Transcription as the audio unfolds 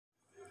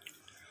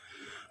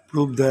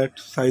Prove that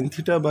sin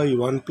theta by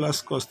 1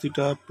 plus cos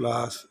theta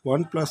plus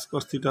 1 plus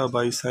cos theta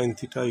by sin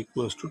theta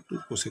equals to 2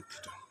 cosec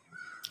theta.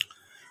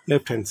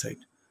 Left hand side,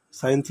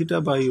 sin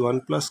theta by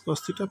 1 plus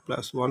cos theta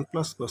plus 1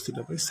 plus cos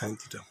theta by sin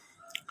theta.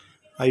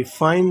 I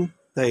find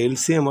the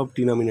LCM of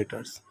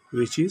denominators,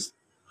 which is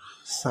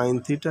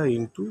sin theta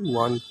into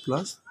 1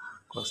 plus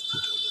cos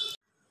theta.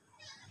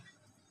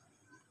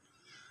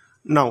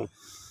 Now,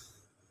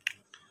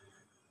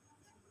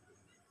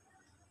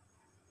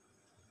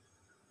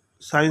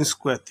 sin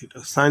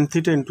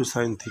theta into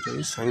sin theta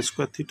is sin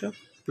square theta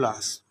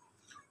plus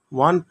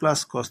 1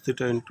 plus cos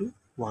theta into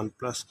 1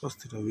 plus cos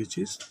theta, which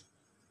is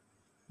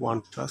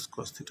 1 plus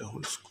cos theta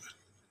whole square.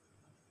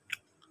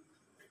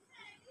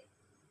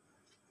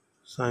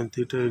 Sin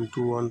theta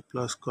into 1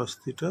 plus cos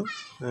theta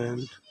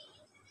and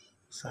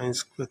sin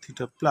square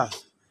theta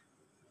plus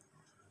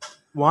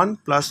 1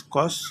 plus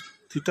cos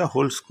theta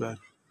whole square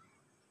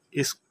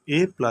is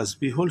a plus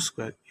b whole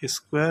square, a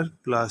square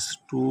plus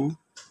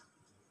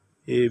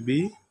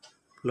 2ab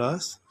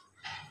plus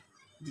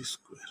b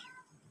square.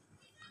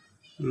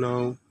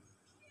 Now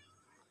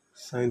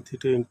sin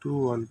theta into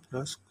 1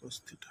 plus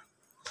cos theta.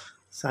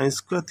 Sin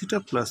square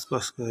theta plus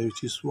cos square,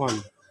 which is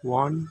 1.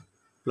 1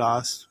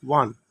 plus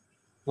 1.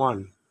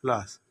 1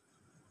 plus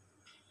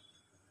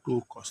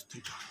 2 cos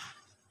theta.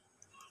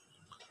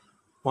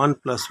 1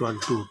 plus 1,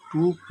 2.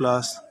 2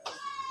 plus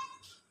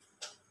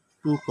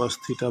 2 cos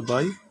theta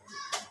by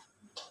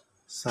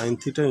sin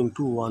theta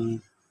into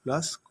 1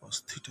 plus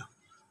cos theta.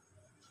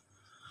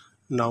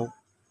 Now,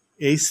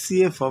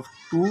 HCF of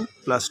 2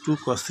 plus 2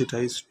 cos theta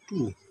is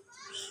 2.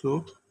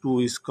 So, 2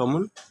 is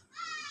common.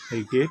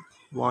 I get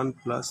 1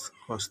 plus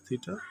cos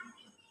theta.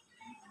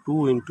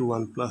 2 into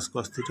 1 plus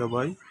cos theta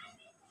by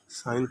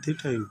sin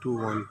theta into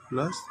 1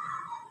 plus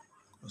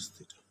cos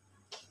theta.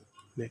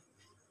 Next,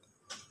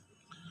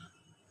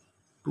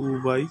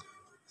 2 by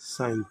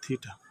sin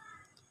theta,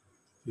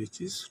 which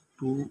is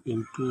 2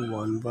 into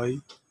 1 by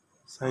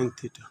sin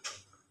theta.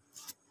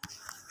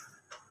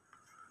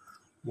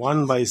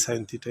 1 by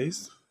sin theta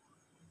is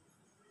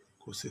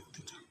cosec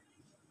theta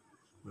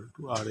equal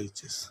to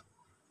RHS.